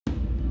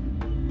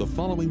The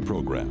following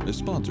program is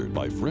sponsored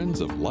by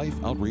Friends of Life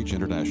Outreach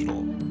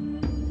International.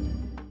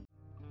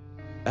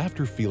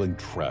 After feeling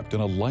trapped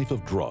in a life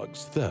of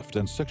drugs, theft,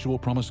 and sexual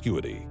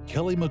promiscuity,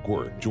 Kelly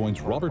Magouirk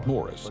joins Robert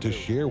Morris to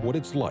share what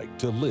it's like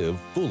to live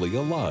fully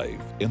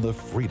alive in the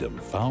freedom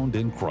found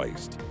in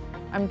Christ.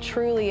 I'm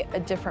truly a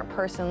different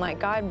person. Like,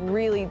 God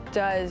really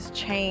does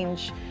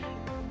change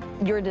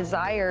your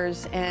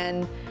desires,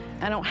 and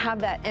I don't have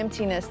that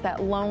emptiness,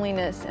 that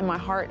loneliness in my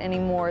heart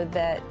anymore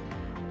that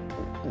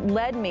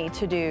led me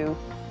to do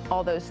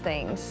all those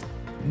things.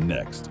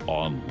 Next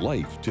on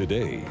Life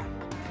Today.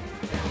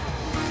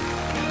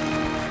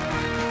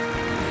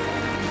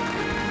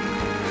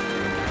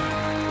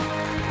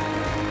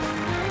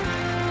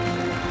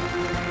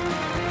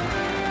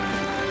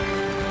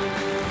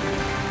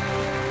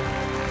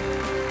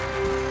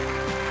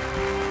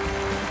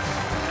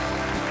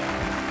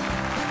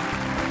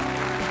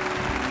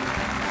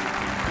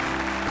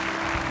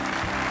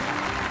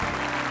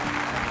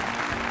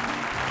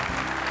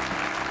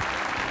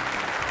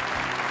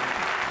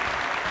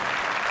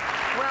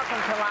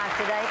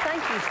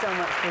 Thank you so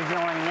much for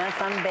joining us.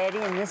 I'm Betty,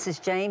 and this is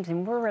James,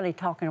 and we're really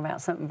talking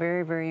about something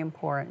very, very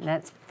important, and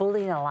that's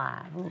fully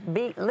alive,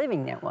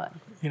 living that way.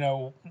 You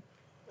know,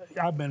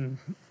 I've been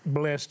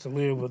blessed to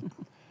live with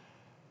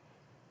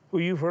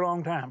you for a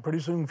long time, pretty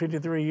soon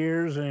 53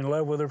 years, and in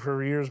love with her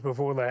for years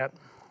before that.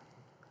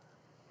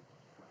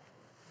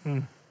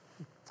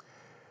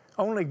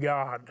 Only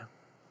God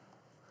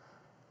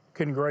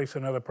can grace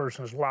another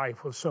person's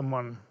life with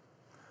someone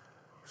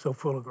so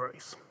full of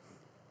grace.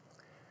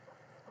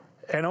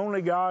 And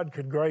only God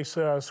could grace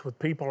us with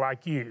people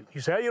like you. You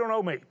say, hey, you don't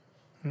know me.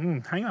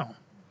 Hang on.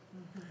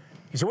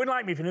 You say, wouldn't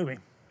like me if you knew me.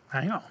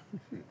 Hang on.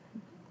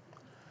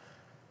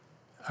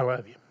 I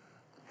love you.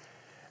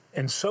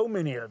 And so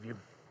many of you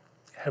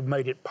have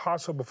made it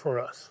possible for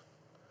us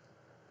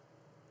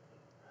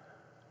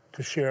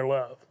to share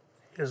love,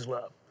 His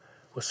love,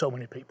 with so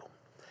many people.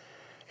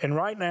 And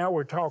right now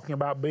we're talking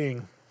about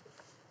being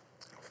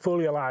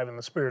fully alive in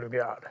the Spirit of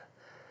God,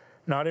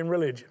 not in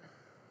religion.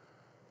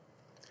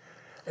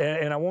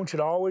 And I want you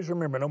to always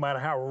remember, no matter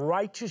how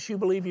righteous you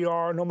believe you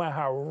are, no matter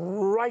how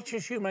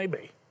righteous you may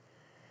be,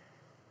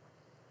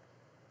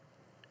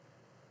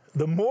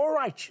 the more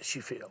righteous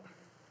you feel,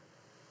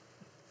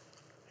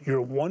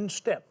 you're one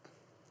step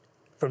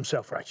from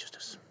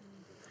self-righteousness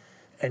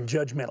and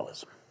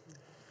judgmentalism,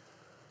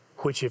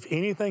 which, if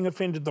anything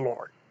offended the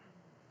Lord,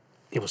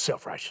 it was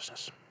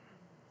self-righteousness.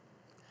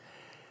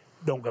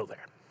 Don't go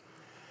there.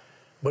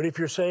 But if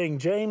you're saying,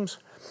 James,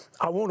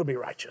 I want to be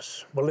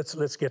righteous, well,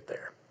 let's get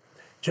there.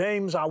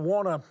 James, I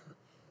want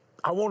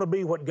to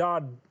be what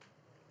God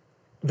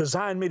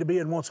designed me to be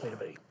and wants me to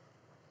be.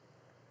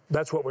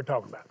 That's what we're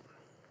talking about.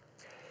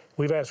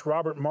 We've asked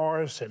Robert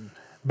Morris and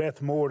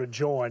Beth Moore to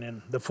join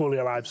in the Fully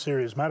Alive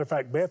series. Matter of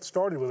fact, Beth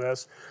started with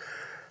us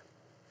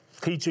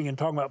teaching and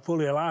talking about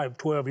Fully Alive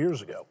 12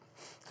 years ago.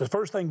 The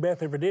first thing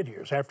Beth ever did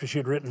here is after she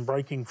had written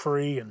Breaking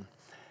Free and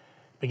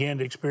began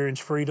to experience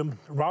freedom,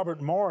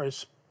 Robert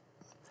Morris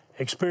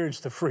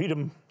experienced the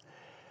freedom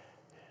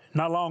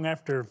not long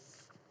after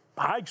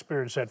I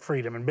experienced that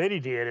freedom, and Betty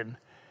did,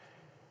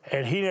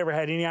 and he never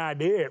had any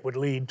idea it would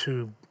lead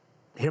to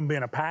him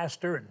being a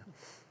pastor and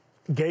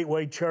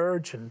Gateway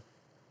Church and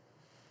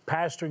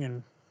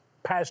pastoring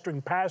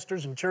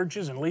pastors and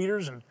churches and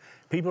leaders and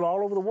people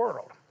all over the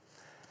world.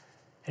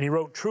 And he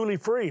wrote Truly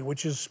Free,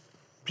 which is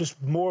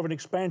just more of an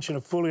expansion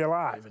of Fully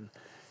Alive, and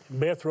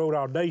Beth wrote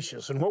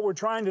Audacious. And what we're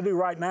trying to do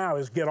right now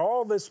is get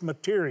all this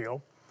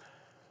material,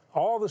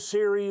 all the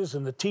series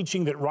and the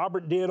teaching that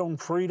Robert did on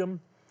freedom,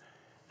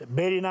 that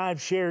Betty and I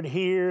have shared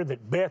here,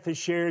 that Beth has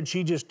shared.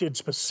 She just did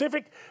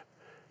specific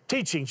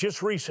teachings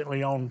just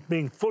recently on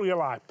being fully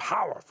alive,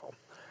 powerful.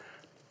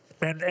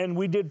 And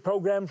we did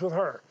programs with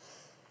her.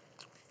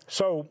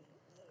 So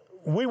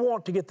we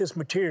want to get this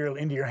material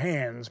into your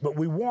hands, but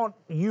we want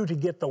you to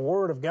get the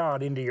Word of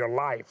God into your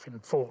life in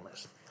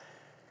fullness.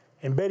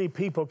 And Betty,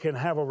 people can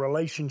have a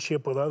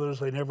relationship with others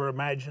they never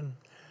imagined.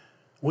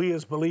 We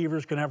as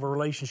believers can have a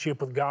relationship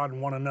with God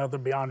and one another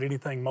beyond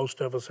anything most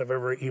of us have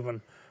ever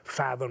even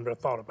fathomed or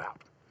thought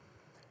about.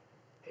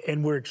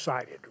 And we're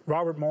excited.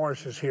 Robert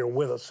Morris is here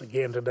with us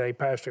again today,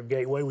 pastor of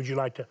Gateway. Would you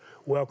like to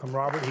welcome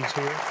Robert? He's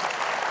here.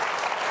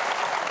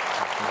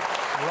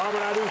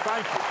 Robert, I do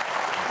thank you.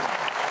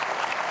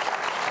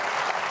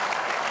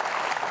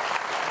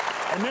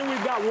 And then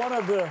we've got one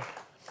of the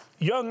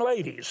young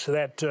ladies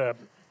that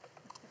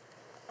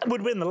would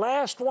have been the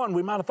last one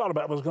we might have thought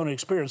about was going to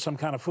experience some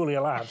kind of fully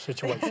alive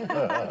situation.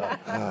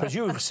 Because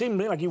you seemed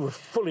to me like you were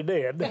fully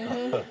dead.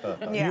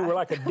 Mm-hmm. Yeah. You were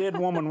like a dead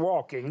woman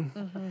walking.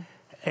 Mm-hmm.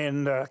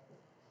 And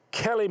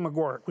Kelly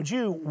Magouirk, would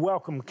you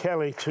welcome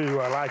Kelly to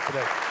Life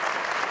Today?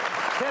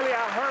 Kelly,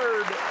 I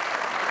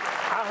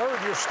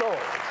heard your story.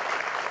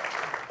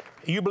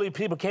 You believe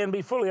people can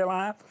be fully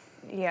alive?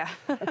 Yeah.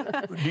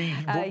 Were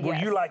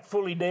yes. you like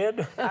fully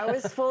dead? I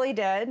was fully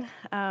dead.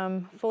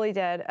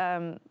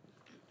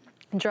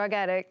 Drug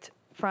addict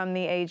from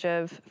the age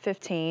of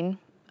 15,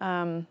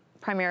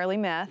 primarily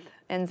meth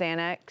and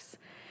Xanax.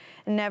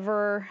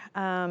 Never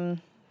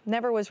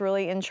never was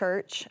really in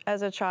church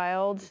as a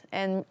child,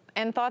 and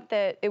thought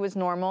that it was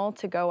normal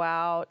to go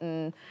out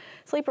and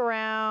sleep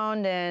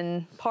around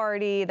and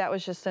party. That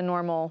was just a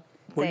normal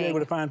thing. Were you able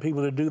to find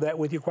people to do that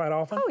with you quite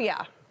often? Oh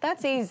yeah,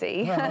 that's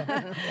easy.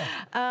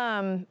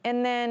 And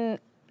then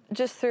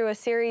just through a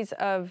series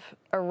of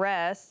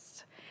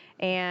arrests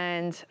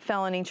and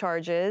felony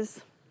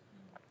charges,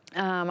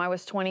 I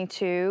was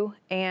 22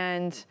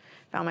 and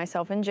found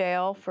myself in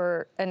jail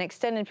for an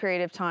extended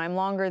period of time,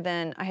 longer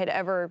than I had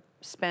ever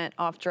spent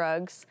off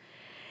drugs.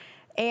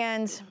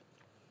 And,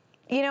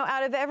 you know,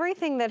 out of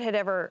everything that had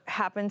ever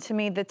happened to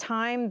me, the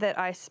time that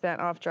I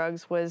spent off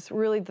drugs was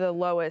really the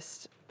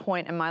lowest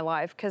point in my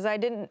life, because I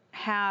didn't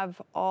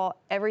have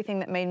everything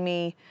that made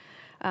me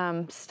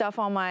stuff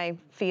all my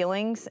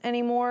feelings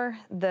anymore,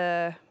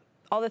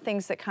 all the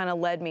things that kind of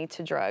led me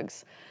to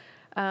drugs.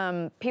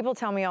 People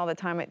tell me all the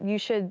time, you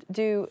should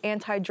do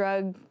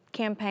anti-drug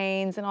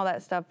campaigns and all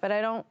that stuff, but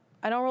I don't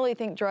really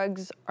think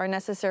drugs are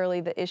necessarily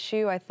the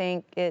issue. I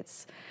think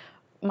it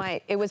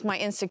was my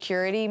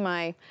insecurity,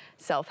 my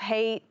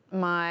self-hate,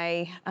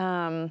 my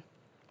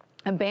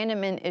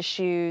abandonment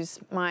issues,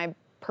 my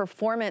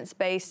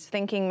performance-based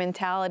thinking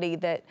mentality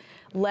that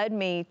led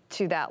me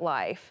to that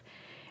life.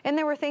 And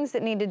there were things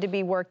that needed to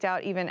be worked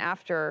out even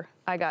after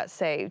I got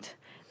saved.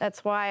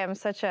 That's why I'm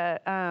such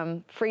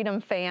a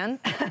freedom fan,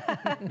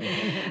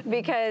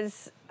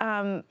 because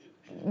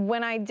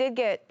when I did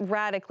get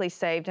radically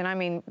saved, and I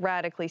mean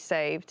radically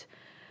saved,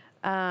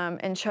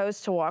 and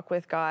chose to walk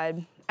with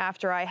God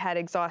after I had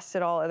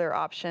exhausted all other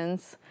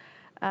options,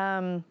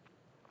 I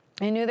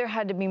knew there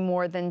had to be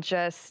more than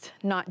just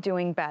not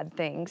doing bad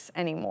things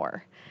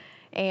anymore.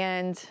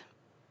 And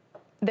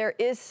there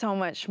is so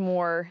much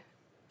more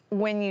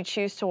when you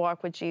choose to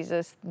walk with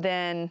Jesus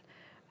than,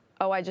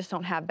 oh, I just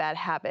don't have bad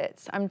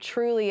habits. I'm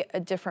truly a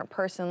different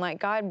person. Like,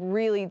 God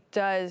really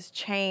does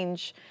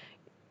change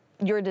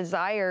your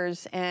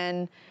desires,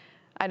 and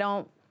I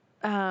don't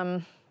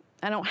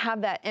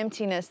have that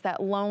emptiness,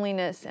 that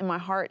loneliness in my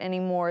heart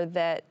anymore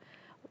that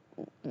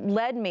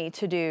led me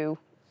to do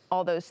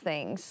all those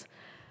things.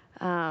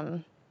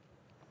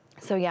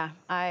 So yeah,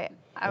 I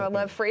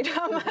love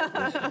freedom.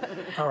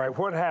 All right,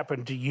 what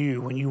happened to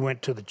you when you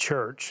went to the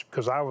church?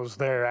 Because I was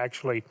there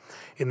actually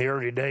in the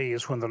early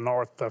days when the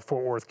North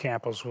Fort Worth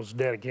campus was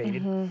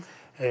dedicated. Mm-hmm.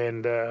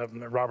 And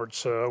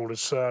Robert's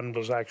oldest son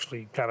was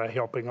actually kind of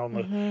helping on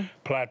the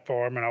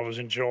platform, and I was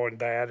enjoying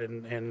that.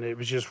 And it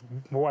was just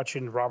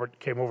watching Robert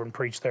came over and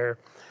preached there.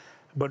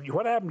 But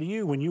what happened to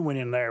you when you went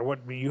in there? What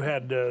you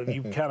had?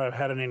 You kind of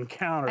had an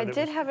encounter. I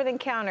did have an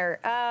encounter.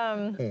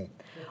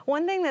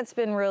 One thing that's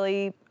been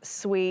really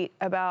sweet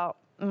about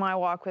my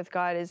walk with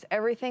God is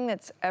everything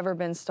that's ever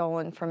been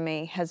stolen from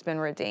me has been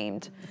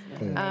redeemed.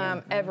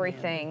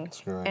 Everything.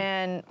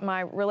 And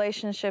my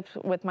relationships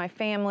with my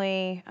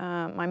family,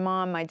 my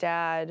mom, my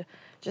dad,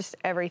 just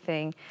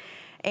everything.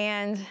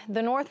 And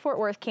the North Fort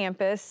Worth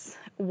campus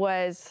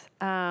was,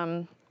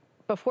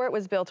 before it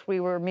was built,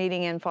 we were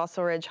meeting in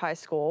Fossil Ridge High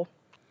School,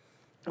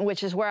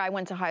 which is where I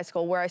went to high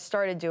school, where I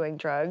started doing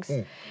drugs.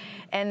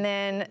 And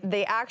then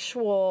the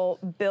actual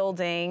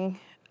building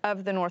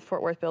of the North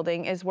Fort Worth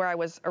building is where I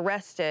was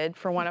arrested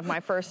for one of my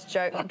first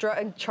drug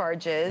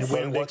charges.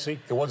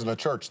 It wasn't a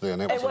church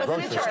then, it was a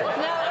grocery store. No,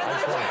 it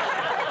wasn't.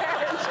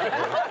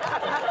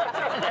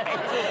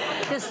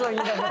 Just so you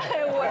know.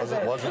 It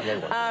wasn't.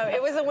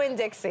 It was a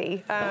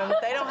Winn-Dixie.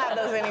 They don't have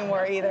those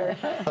anymore either.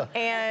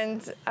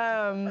 And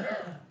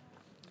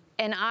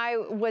I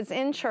was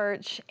in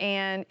church,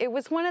 and it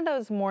was one of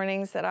those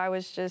mornings that I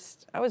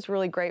was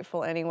really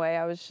grateful anyway.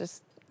 I was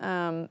just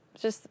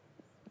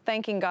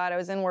thanking God. I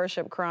was in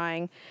worship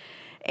crying.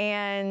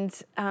 And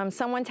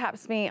someone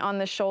taps me on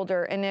the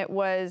shoulder, and it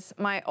was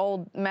my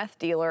old meth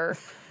dealer.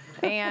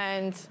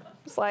 And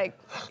it's like,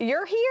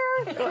 you're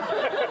here?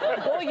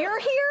 Well, you're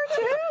here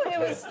too? It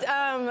was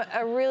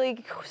a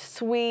really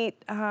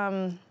sweet,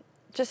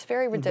 just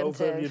very redemptive.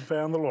 Both of you had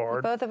found the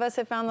Lord. Both of us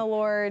had found the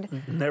Lord.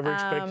 Never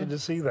expected to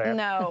see that.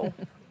 No.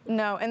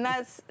 And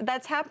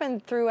that's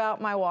happened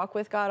throughout my walk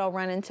with God. I'll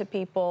run into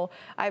people.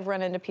 I've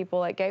run into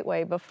people at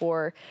Gateway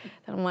before,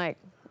 and I'm like,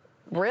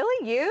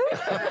 really, you?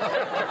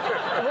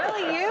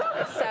 Really, you?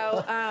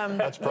 So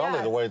that's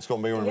probably the way it's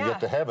going to be when we get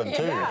to heaven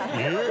too. You?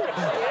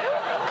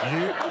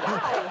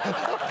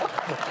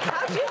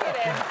 How'd you get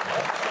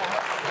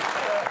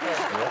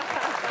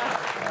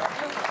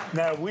in?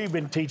 Now, we've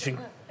been teaching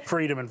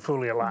Freedom and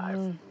Fully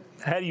Alive.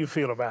 How do you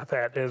feel about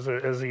that as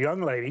a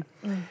young lady,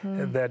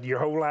 that your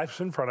whole life's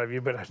in front of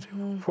you, but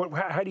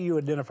how do you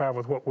identify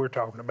with what we're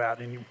talking about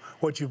and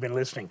what you've been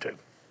listening to?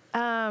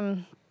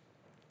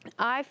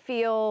 I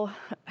feel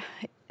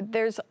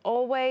there's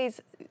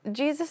always,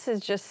 Jesus is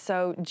just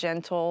so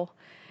gentle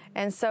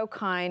and so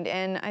kind,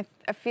 and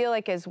I feel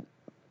like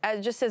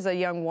just as a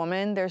young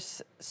woman,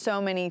 there's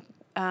so many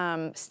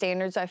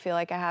standards I feel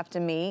like I have to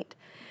meet,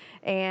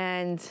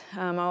 and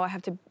I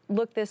have to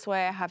look this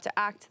way, I have to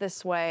act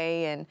this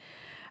way,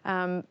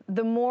 and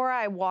the more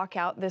I walk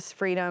out this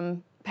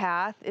freedom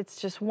path,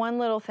 it's just one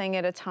little thing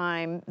at a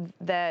time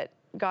that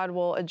God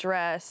will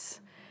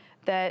address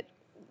that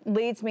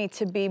leads me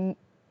to be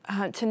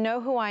to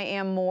know who I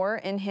am more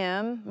in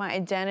Him, my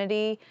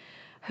identity,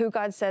 who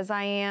God says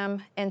I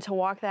am, and to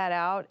walk that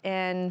out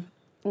and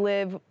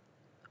live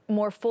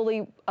more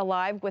fully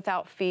alive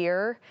without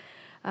fear,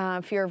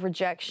 fear of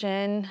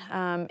rejection,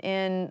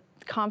 and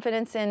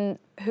confidence in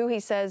who He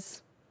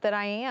says that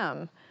I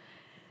am,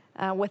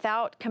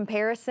 without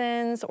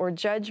comparisons or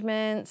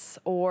judgments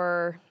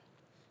or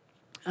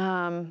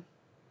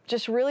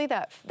just really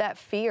that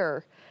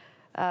fear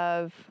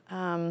of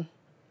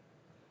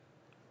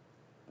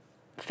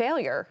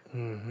failure.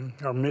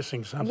 Mm-hmm. Or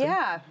missing something.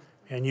 Yeah.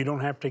 And you don't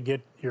have to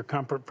get your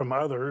comfort from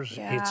others.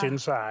 Yeah. It's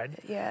inside.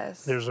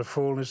 Yes. There's a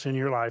fullness in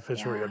your life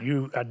that's real.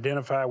 You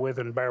identify with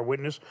and bear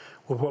witness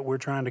with what we're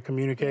trying to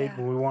communicate. Yeah.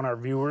 And we want our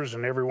viewers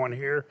and everyone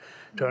here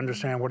to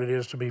understand what it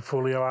is to be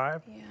fully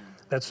alive. Yeah.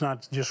 That's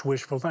not just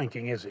wishful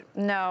thinking, is it?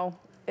 No,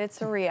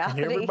 it's a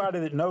reality. And everybody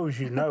that knows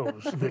you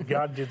knows that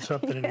God did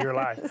something in your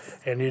life,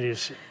 and it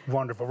is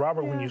wonderful.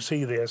 Robert, when you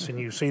see this and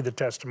you see the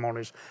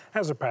testimonies,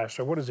 as a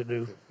pastor, what does it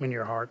do in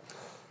your heart?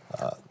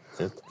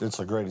 It's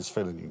the greatest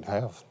feeling you can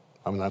have.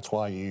 I mean, that's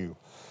why you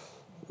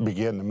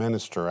begin to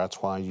minister.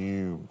 That's why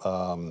you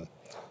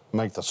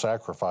make the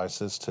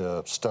sacrifices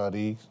to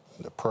study,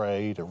 to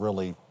pray, to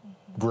really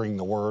bring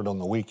the word on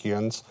the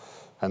weekends.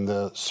 And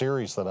the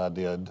series that I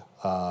did,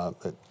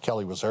 that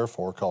Kelly was there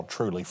for, called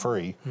Truly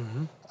Free,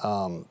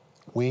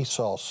 we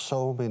saw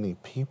so many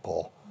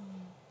people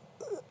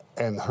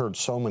and heard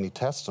so many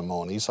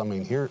testimonies. I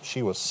mean, here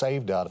she was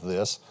saved out of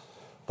this,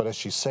 but as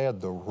she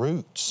said, the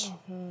roots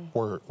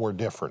were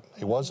different.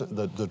 It wasn't,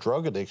 the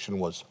drug addiction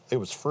was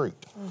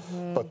fruit,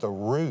 but the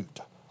root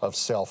of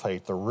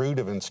self-hate, the root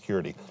of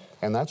insecurity.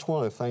 And that's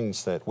one of the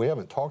things that we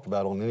haven't talked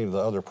about on any of the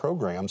other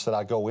programs that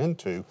I go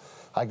into.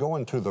 I go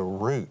into the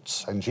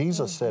roots. And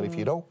Jesus said, if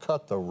you don't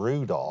cut the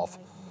root off,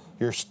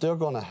 you're still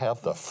going to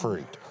have the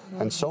fruit.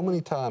 And so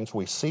many times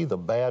we see the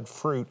bad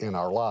fruit in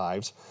our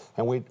lives,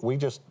 and we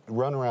just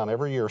run around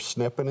every year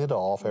snipping it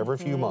off every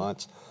few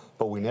months,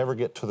 but we never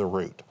get to the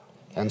root.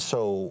 And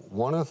so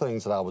one of the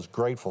things that I was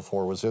grateful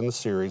for was in the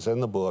series,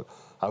 in the book,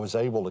 I was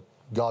able to,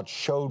 God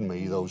showed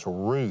me those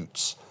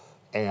roots.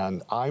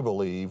 And I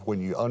believe when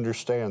you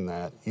understand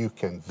that, you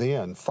can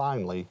then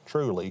finally,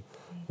 truly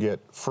get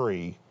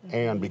free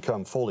and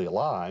become fully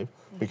alive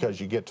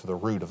because you get to the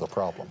root of the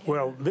problem.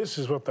 Well, this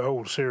is what the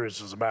whole series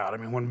is about. I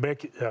mean, when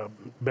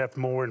Beth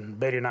Moore and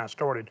Betty and I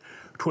started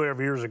 12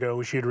 years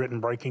ago, she had written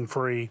Breaking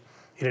Free.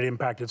 It had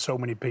impacted so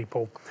many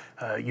people.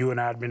 You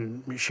and I had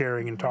been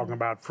sharing and talking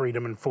about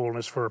freedom and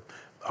fullness for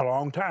a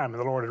long time,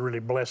 and the Lord had really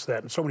blessed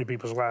that, and so many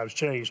people's lives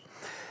changed.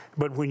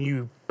 But when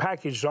you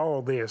packaged all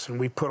of this, and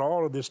we put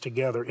all of this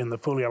together in the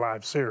Fully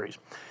Alive series,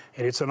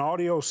 and it's an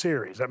audio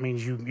series. That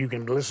means you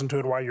can listen to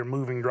it while you're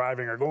moving,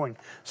 driving, or going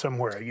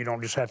somewhere. You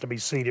don't just have to be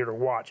seated or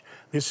watch.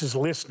 This is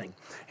listening.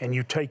 And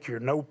you take your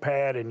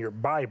notepad and your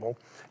Bible,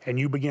 and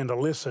you begin to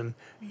listen.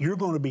 You're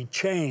going to be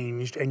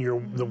changed, and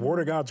the Word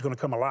of God's going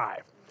to come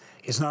alive.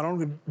 It's not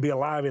only going to be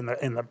alive in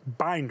the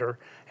binder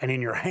and in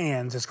your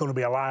hands, it's going to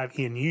be alive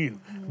in you,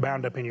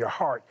 bound up in your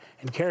heart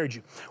and carried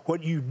you.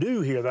 What you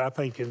do here that I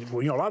think is,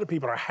 well, a lot of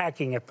people are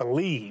hacking at the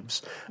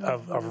leaves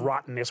of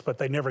rottenness, but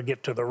they never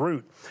get to the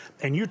root.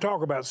 And you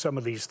talk about some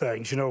of these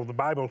things. The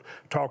Bible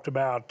talked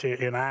about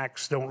in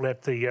Acts, don't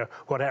let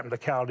what happened to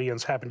the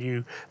Chaldeans happen to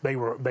you. They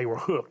were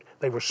hooked.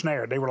 They were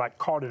snared. They were like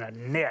caught in a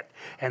net,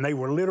 and they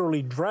were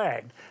literally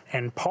dragged.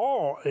 And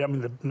Paul, I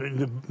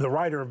mean, the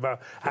writer of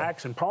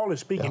Acts, and Paul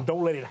is speaking,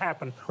 don't let it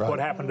happen what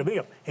happened to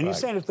them. And he's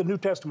saying it's the New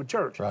Testament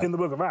church in the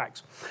book of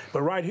Acts.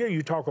 But right here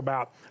you talk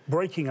about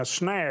breaking a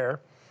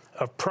snare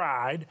of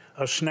pride,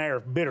 a snare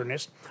of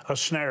bitterness, a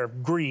snare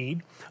of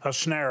greed, a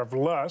snare of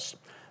lust,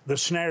 the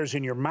snares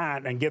in your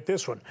mind, and get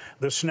this one,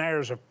 the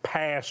snares of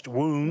past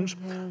wounds,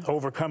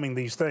 overcoming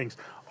these things.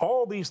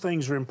 All these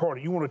things are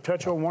important. You want to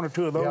touch on one or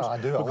two of those? Yeah, I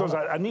do. Because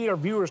I need our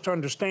viewers to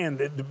understand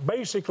that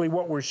basically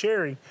what we're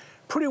sharing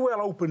pretty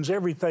well opens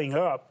everything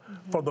up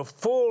for the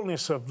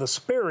fullness of the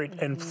Spirit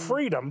and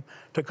freedom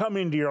to come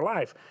into your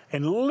life.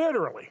 And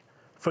literally,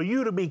 for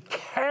you to be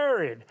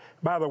carried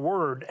by the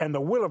Word and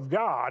the will of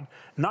God,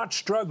 not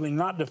struggling,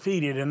 not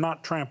defeated, and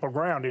not trampled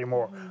ground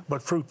anymore,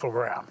 but fruitful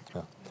ground.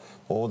 Yeah.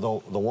 Well,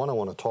 the one I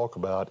want to talk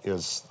about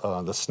is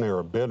the snare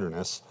of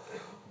bitterness.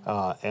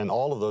 And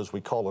all of those,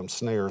 we call them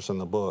snares in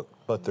the book,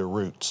 but they're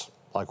roots,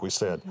 like we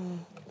said.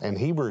 And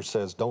Hebrews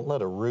says, don't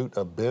let a root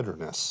of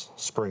bitterness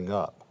spring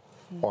up,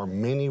 or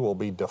many will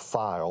be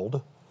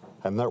defiled.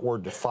 And that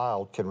word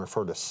defiled can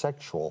refer to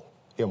sexual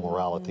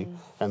immorality.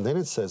 And then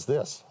it says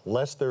this,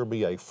 lest there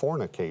be a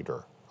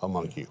fornicator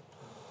among you.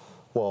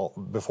 Well,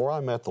 before I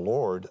met the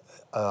Lord,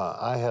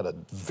 I had a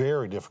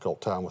very difficult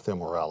time with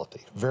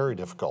immorality, very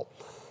difficult.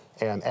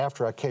 And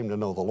after I came to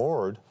know the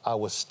Lord, I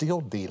was still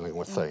dealing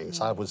with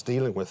things. I was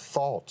dealing with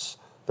thoughts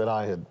that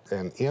I had,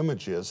 and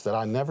images that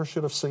I never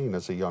should have seen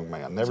as a young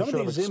man, never should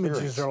have experienced. Some of these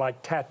images are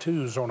like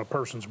tattoos on a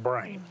person's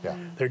brain.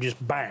 They're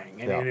just bang.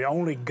 And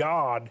only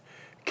God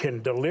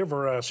can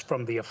deliver us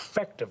from the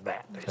effect of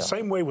that.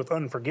 Same way with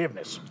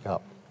unforgiveness.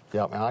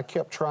 And I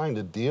kept trying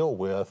to deal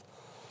with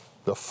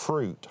the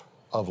fruit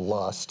of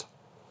lust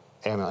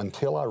And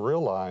until I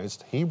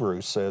realized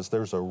Hebrews says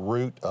there's a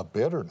root of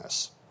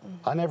bitterness.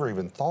 I never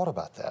even thought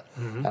about that.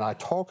 And I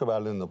talk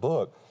about it in the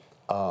book.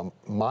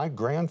 My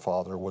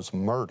grandfather was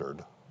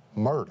murdered,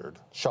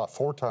 shot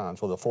 4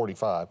 times with a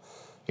 .45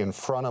 in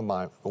front of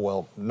my,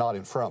 well, not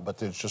in front,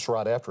 but it's just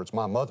right afterwards.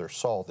 My mother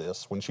saw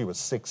this when she was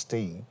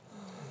 16.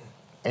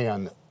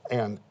 And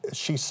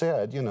she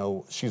said, you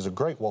know, she's a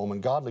great woman,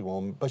 godly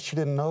woman, but she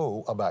didn't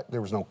know about,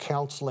 there was no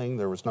counseling,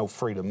 there was no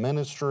freedom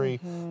ministry,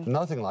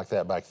 nothing like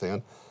that back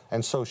then.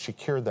 And so she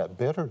carried that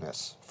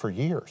bitterness for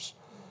years.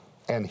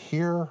 And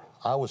here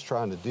I was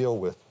trying to deal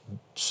with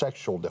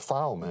sexual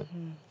defilement,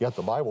 yet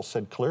the Bible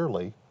said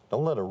clearly,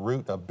 don't let a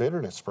root of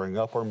bitterness spring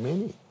up or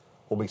many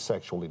will be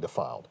sexually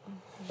defiled.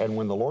 And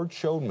when the Lord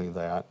showed me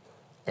that,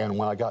 and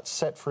when I got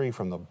set free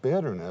from the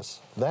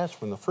bitterness,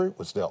 that's when the fruit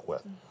was dealt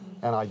with.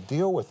 And I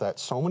deal with that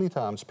so many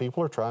times.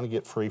 People are trying to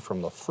get free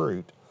from the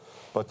fruit,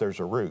 but there's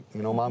a root.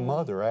 You know, my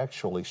mother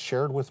actually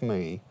shared with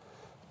me,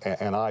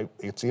 and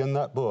it's in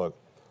that book,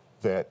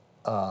 that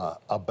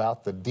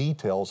about the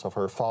details of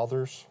her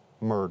father's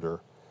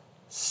murder.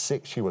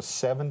 She was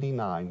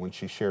 79 when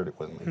she shared it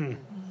with me.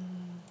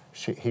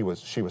 She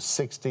was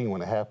 16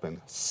 when it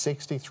happened.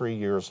 63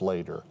 years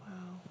later.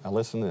 Now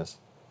listen to this.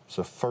 It's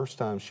the first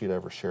time she'd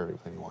ever shared it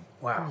with anyone.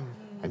 Wow.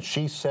 And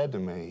she said to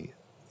me,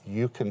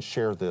 you can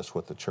share this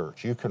with the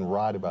church. You can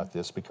write about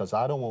this because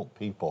I don't want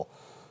people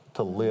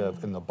to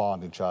live in the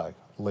bondage I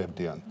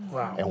lived in.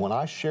 Wow. And when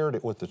I shared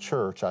it with the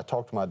church, I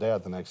talked to my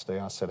dad the next day.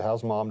 I said,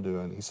 how's Mom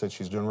doing? He said,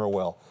 she's doing real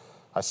well.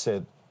 I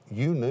said,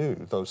 you knew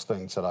those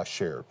things that I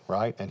shared,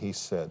 right? And he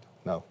said,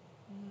 no.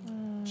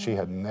 She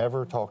had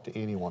never talked to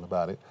anyone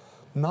about it,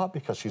 not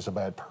because she's a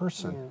bad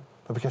person,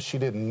 but because she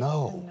didn't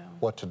know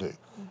what to do.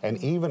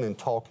 And even in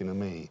talking to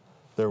me,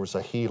 there was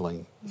a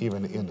healing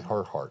even in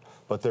her heart.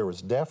 But there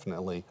was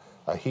definitely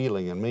a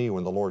healing in me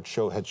when the Lord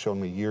had shown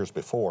me years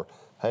before,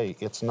 hey,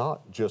 it's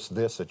not just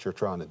this that you're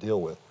trying to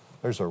deal with.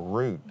 There's a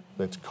root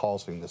that's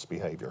causing this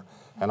behavior.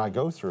 And I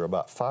go through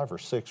about 5 or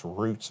 6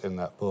 roots in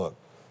that book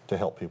to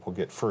help people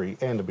get free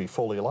and to be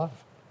fully alive.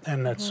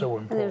 And that's so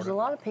important. And there's a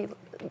lot of people,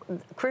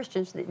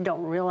 Christians, that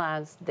don't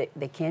realize that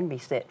they can be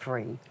set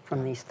free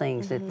from these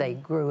things that they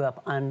grew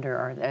up under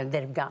or that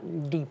have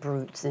gotten deep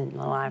roots in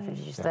life, as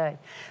you say.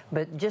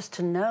 But just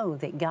to know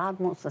that God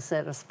wants to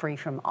set us free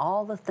from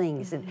all the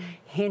things that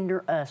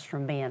hinder us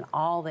from being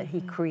all that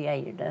He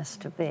created us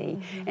to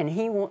be. And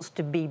He wants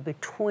to be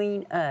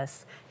between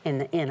us and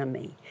the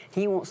enemy.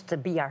 He wants to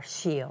be our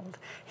shield.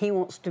 He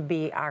wants to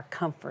be our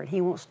comfort.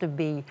 He wants to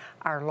be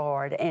our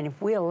Lord. And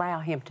if we allow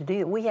Him to do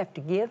it, we have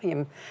to give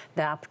Him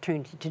the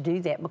opportunity to do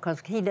that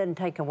because He doesn't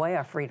take away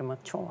our freedom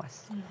of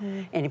choice.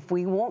 And if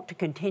we want to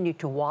continue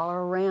to wallow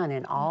around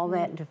in all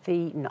that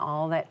defeat and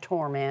all that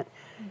torment,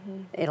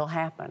 it'll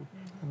happen.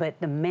 But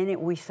the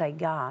minute we say,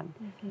 God,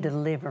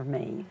 deliver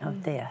me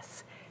of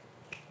this,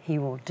 He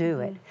will do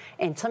it.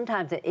 And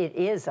sometimes it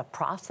is a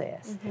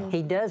process.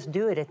 He does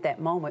do it at that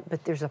moment,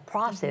 but there's a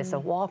process, a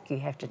walk you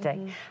have to take.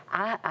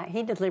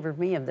 He delivered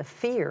me of the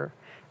fear,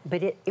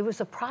 but it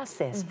was a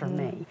process for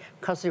me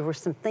because there were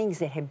some things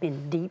that had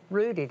been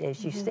deep-rooted,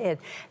 as you said,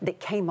 that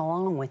came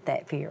along with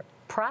that fear.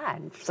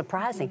 Pride,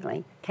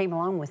 surprisingly, came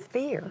along with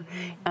fear.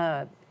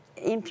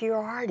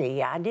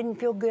 Inferiority. I didn't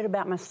feel good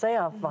about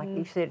myself, like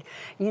you said.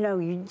 You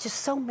know, just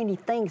so many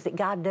things that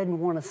God doesn't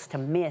want us to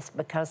miss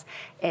because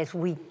as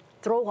we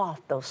throw off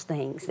those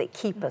things that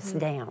keep us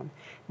down,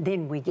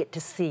 then we get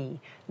to see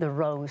the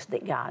rose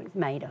that God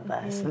made of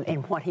us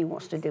and what He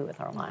wants to do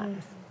with our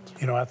lives.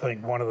 You know, I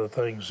think one of the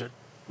things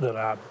that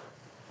I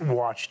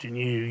watched in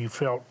you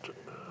felt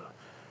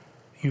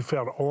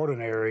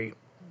ordinary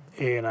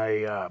in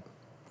a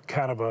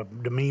kind of a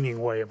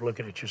demeaning way of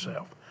looking at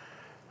yourself.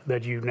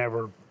 That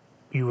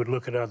you would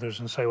look at others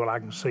and say, well, I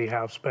can see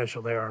how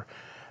special they are.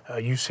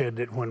 You said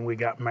that when we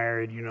got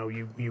married, you know,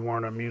 you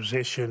weren't a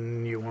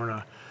musician, you weren't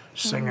a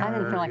singer. I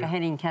didn't feel like I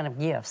had any kind of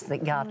gifts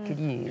that God could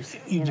use.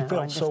 You know,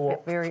 felt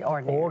so very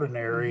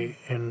ordinary,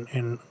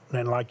 and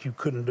like you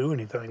couldn't do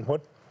anything.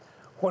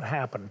 What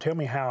happened? Tell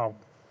me how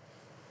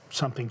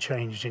something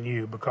changed in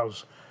you,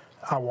 because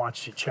I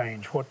watched it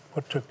change. What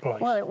took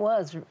place? Well, it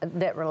was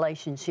that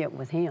relationship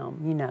with Him,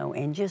 you know,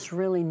 and just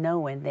really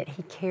knowing that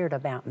He cared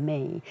about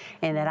me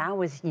and that I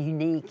was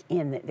unique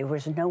in that there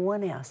was no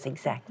one else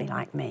exactly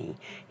like me.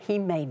 He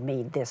made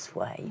me this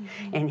way.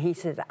 And He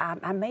said,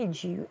 I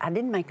made you. I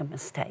didn't make a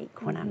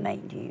mistake when I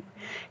made you.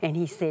 And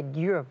He said,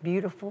 you're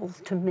beautiful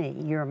to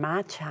me. You're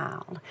my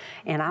child.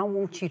 And I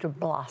want you to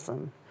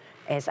blossom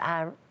as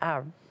I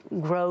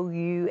grow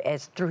you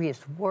as through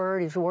His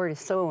Word. His Word is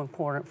so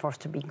important for us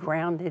to be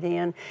grounded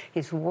in.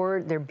 His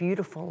Word, they're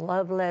beautiful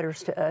love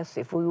letters to us.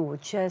 If we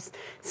would just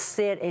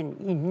sit and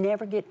you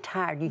never get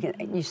tired.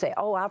 You say,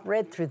 oh, I've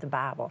read through the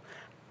Bible.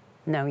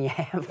 No, you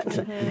haven't.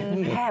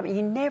 You haven't.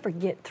 You never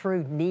get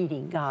through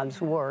needing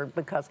God's Word,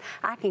 because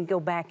I can go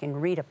back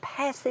and read a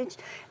passage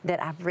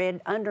that I've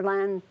read,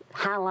 underlined,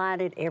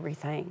 highlighted,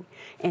 everything.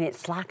 And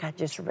it's like I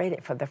just read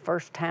it for the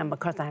first time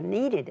because I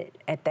needed it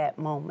at that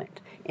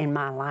moment in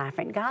my life.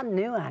 And God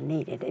knew I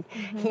needed it.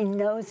 He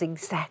knows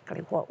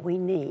exactly what we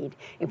need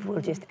if we'll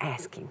just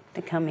ask Him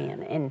to come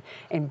in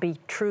and be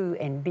true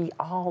and be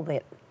all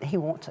that He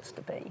wants us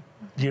to be.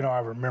 You know, I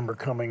remember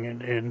coming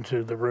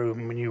into the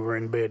room when you were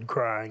in bed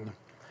crying,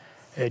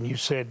 and you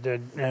said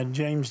that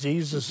James,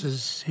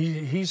 Jesus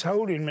he's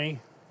holding me,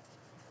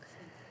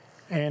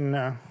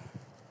 and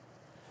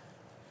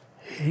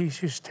he's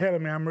just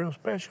telling me I'm real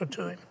special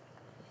to him.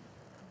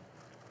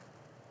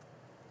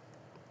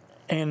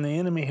 And the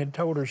enemy had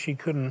told her she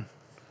couldn't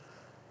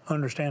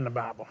understand the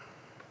Bible.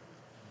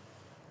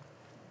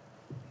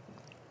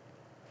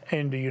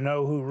 And do you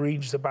know who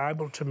reads the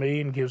Bible to me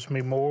and gives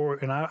me more?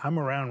 And I'm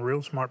around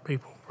real smart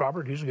people.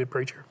 Robert, he's a good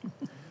preacher.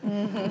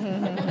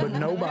 But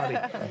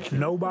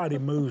nobody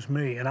moves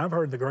me. And I've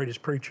heard the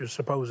greatest preachers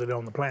supposedly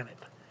on the planet.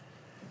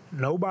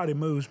 Nobody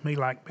moves me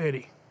like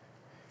Betty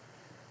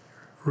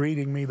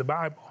reading me the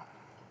Bible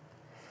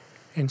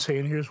and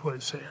saying, here's what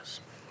it says.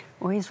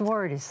 Well, His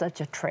Word is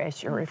such a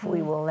treasure if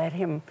we will let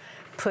Him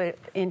put it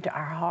into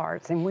our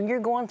hearts. And when you're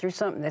going through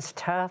something that's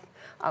tough,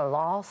 a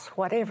loss,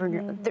 whatever,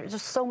 there's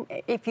just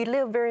if you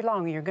live very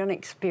long, you're going to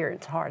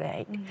experience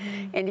heartache.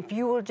 And if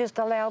you will just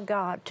allow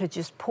God to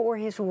just pour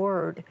His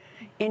Word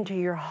into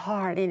your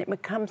heart, and it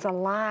becomes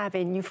alive,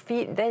 and you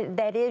feel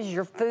that is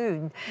your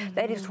food.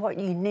 That is what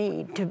you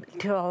need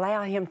to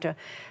allow Him to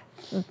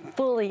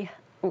fully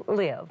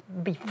live,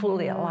 be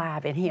fully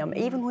alive in Him.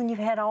 Even when you've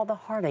had all the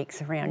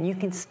heartaches around, you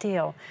can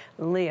still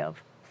live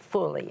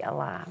fully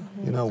alive.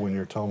 You know, when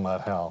you're talking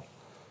about how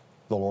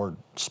the Lord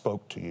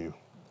spoke to you,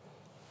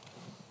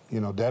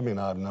 you know, Debbie and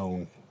I have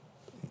known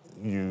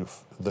you,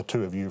 the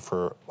two of you,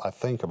 for I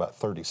think about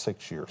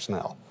 36 years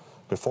now,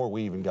 before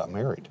we even got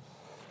married.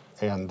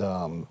 And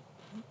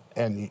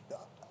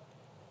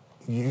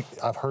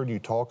I've heard you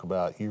talk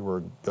about you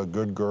were a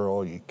good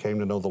girl, you came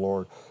to know the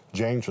Lord.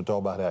 James would talk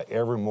about how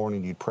every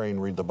morning you'd pray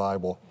and read the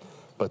Bible.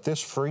 But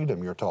this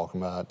freedom you're talking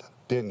about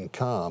didn't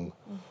come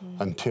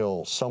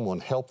until someone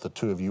helped the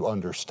two of you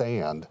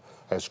understand,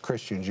 as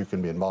Christians, you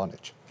can be in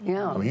bondage.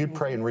 Yeah. I mean, you'd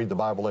pray and read the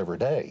Bible every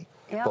day.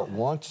 Yeah. But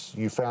once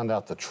you found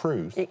out the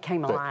truth, It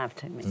came alive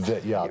to me.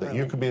 that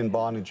you could be in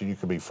bondage and you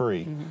could be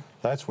free.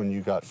 That's when you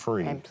got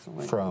free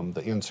Absolutely. from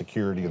the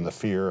insecurity and the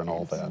fear and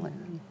all that.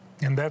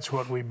 And that's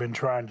what we've been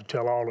trying to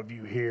tell all of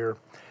you here.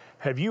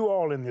 Have you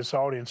all in this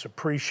audience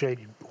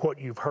appreciated what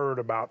you've heard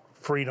about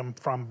freedom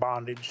from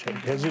bondage?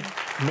 Has it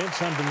meant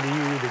something to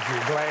you that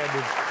you're glad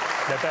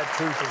that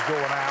truth is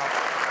going out?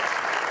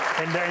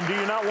 And do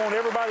you not want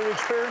everybody to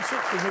experience it?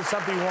 Is it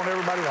something you want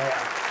everybody to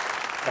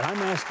have? And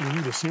I'm asking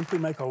you to simply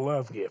make a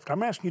love gift.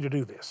 I'm asking you to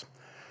do this.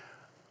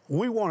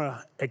 We want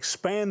to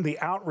expand the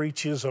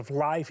outreaches of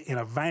life in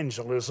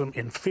evangelism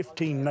in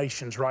 15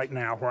 nations right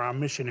now where our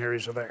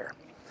missionaries are there.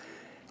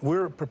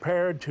 We're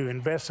prepared to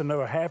invest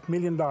another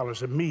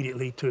 $500,000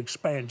 immediately to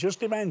expand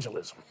just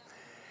evangelism.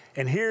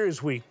 And here,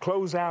 as we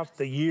close out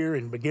the year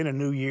and begin a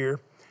new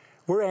year,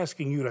 we're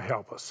asking you to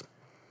help us.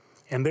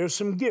 And there's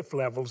some gift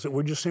levels that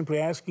we're just simply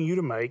asking you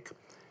to make,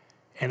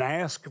 and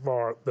ask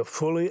for the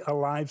Fully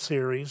Alive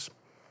series,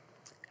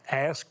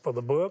 ask for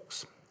the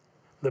books,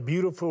 the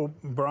beautiful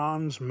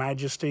bronze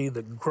majesty,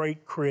 the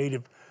great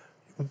creative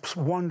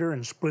wonder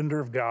and splendor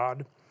of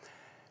God,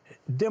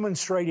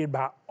 demonstrated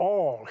by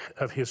all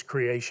of His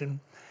creation.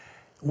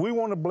 We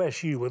want to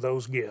bless you with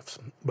those gifts,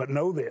 but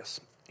know this,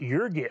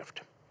 your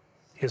gift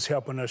is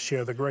helping us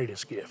share the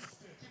greatest gift,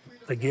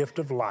 the gift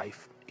of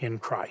life in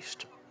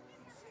Christ.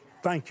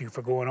 Thank you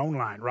for going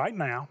online right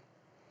now,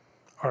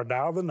 or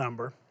dial the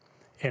number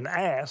and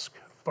ask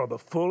for the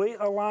Fully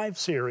Alive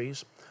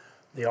series,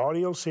 the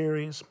audio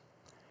series,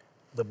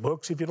 the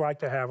books if you'd like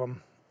to have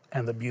them,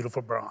 and the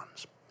beautiful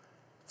bronze.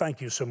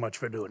 Thank you so much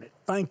for doing it.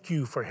 Thank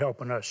you for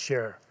helping us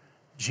share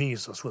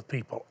Jesus with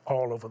people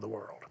all over the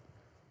world.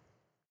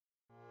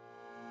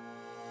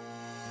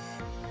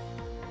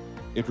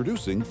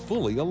 Introducing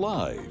Fully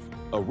Alive,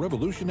 a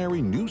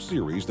revolutionary new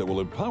series that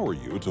will empower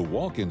you to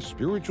walk in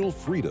spiritual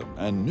freedom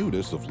and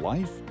newness of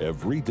life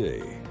every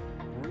day.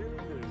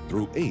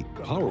 Through 8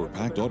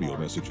 power-packed audio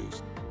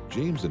messages,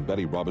 James and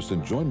Betty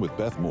Robison join with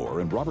Beth Moore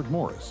and Robert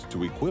Morris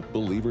to equip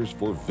believers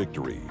for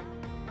victory.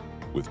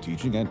 With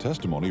teaching and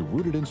testimony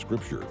rooted in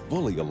Scripture,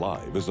 Fully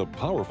Alive is a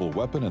powerful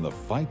weapon in the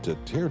fight to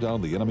tear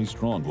down the enemy's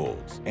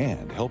strongholds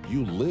and help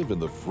you live in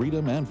the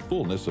freedom and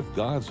fullness of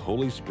God's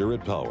Holy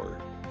Spirit power.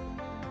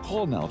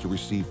 Call now to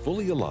receive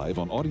Fully Alive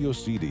on audio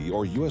CD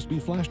or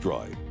USB flash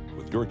drive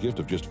with your gift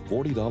of just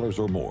 $40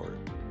 or more.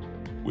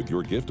 With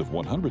your gift of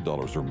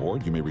 $100 or more,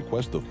 you may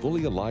request the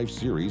Fully Alive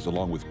series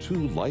along with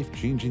 2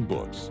 life-changing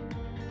books,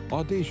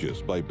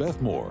 Audacious by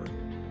Beth Moore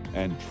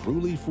and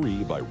Truly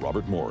Free by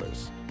Robert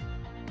Morris.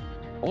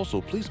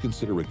 Also, please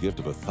consider a gift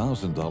of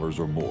 $1,000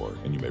 or more,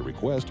 and you may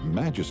request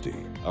Majesty,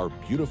 our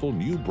beautiful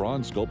new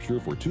bronze sculpture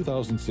for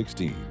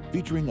 2016,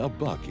 featuring a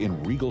buck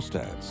in regal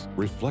stance,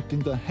 reflecting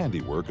the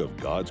handiwork of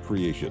God's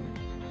creation.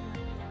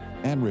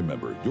 And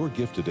remember, your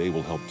gift today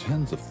will help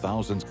tens of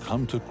thousands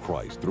come to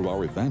Christ through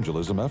our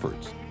evangelism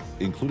efforts,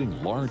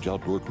 including large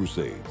outdoor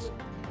crusades,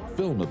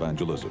 film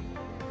evangelism,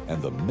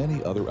 and the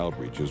many other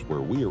outreaches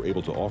where we are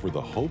able to offer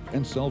the hope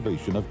and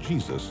salvation of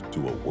Jesus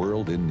to a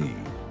world in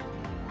need.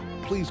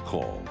 Please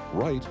call,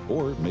 write,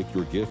 or make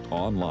your gift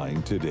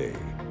online today.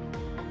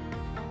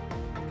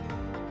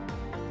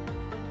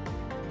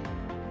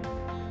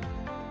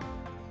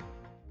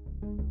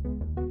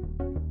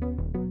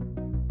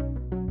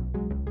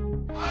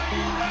 Are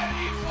you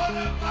ready for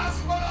the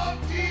gospel of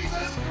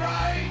Jesus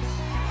Christ?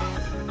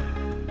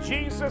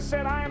 Jesus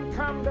said, I am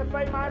come that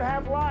they might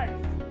have life,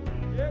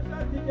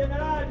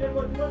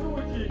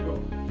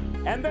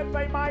 and that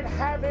they might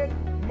have it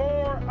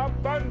more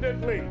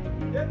abundantly.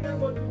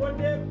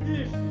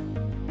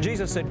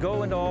 Jesus said,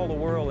 go into all the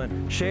world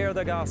and share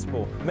the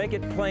gospel. Make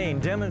it plain,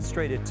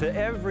 demonstrate it to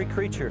every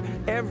creature,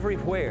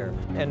 everywhere.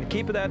 And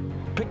keep that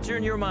picture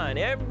in your mind.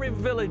 Every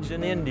village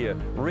in India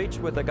reached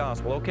with the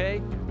gospel,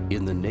 okay?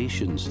 In the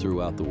nations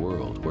throughout the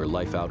world where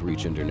Life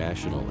Outreach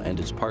International and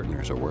its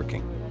partners are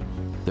working,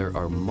 there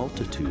are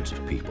multitudes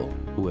of people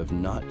who have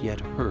not yet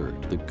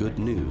heard the good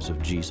news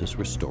of Jesus'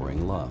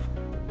 restoring love.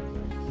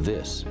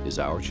 This is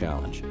our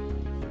challenge,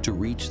 to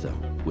reach them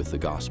with the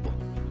gospel.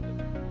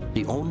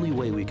 The only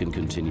way we can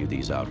continue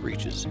these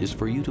outreaches is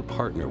for you to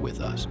partner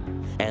with us,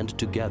 and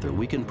together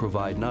we can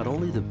provide not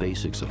only the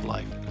basics of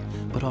life,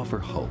 but offer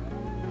hope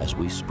as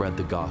we spread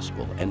the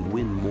gospel and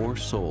win more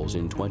souls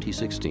in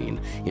 2016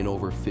 in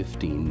over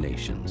 15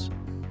 nations.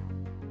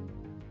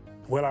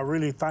 Well, I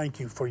really thank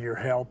you for your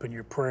help and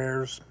your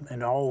prayers,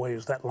 and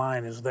always that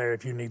line is there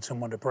if you need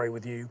someone to pray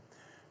with you,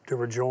 to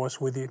rejoice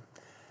with you,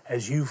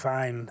 as you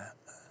find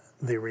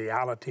the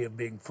reality of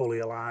being fully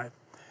alive.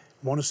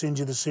 I want to send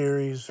you the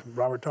series.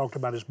 Robert talked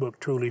about his book,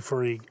 Truly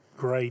Free,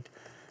 great.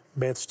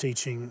 Beth's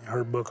teaching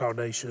her book,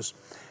 Audacious.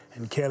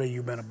 And Kelly,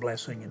 you've been a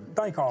blessing. And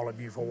thank all of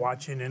you for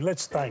watching. And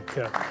let's thank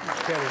Kelly and Robert.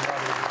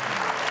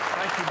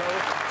 Thank you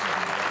both.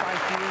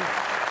 Thank you.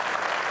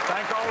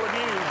 Thank all of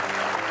you.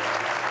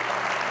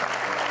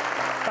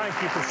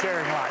 Thank you for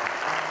sharing life.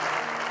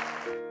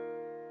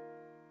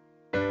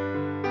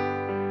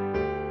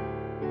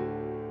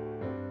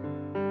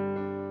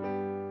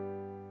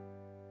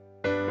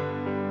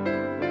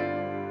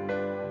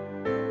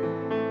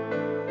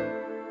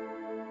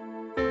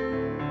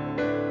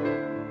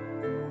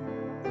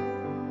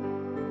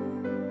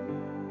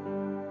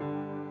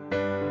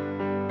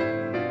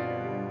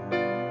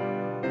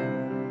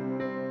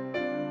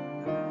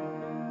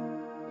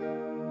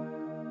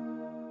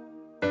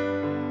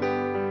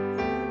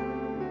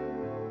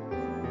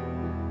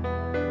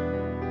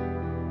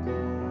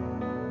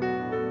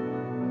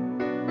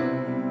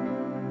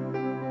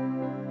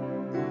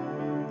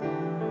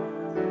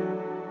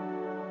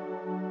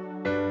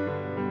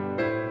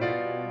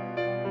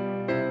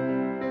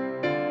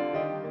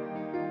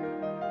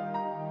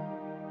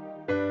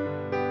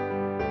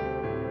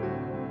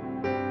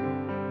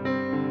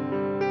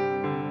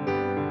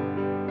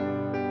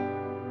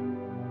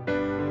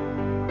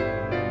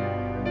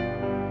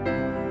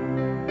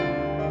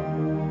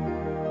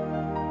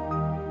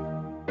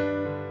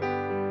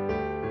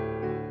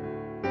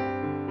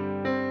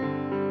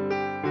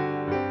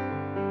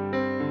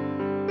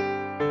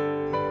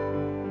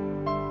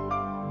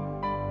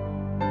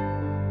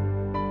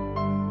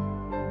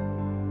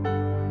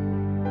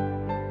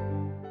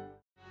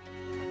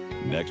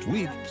 Next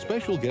week,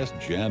 special guest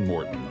Jan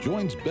Morton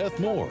joins Beth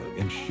Moore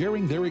in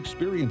sharing their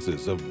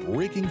experiences of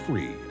breaking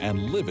free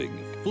and living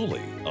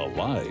fully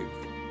alive.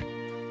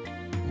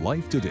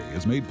 Life Today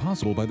is made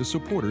possible by the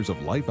supporters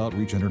of Life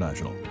Outreach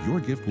International. Your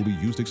gift will be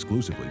used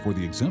exclusively for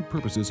the exempt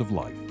purposes of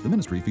life. The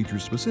ministry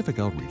features specific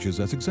outreaches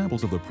as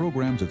examples of the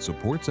programs it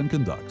supports and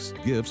conducts.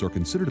 Gifts are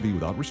considered to be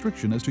without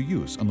restriction as to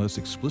use unless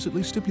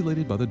explicitly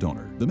stipulated by the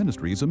donor. The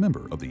ministry is a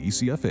member of the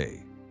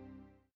ECFA.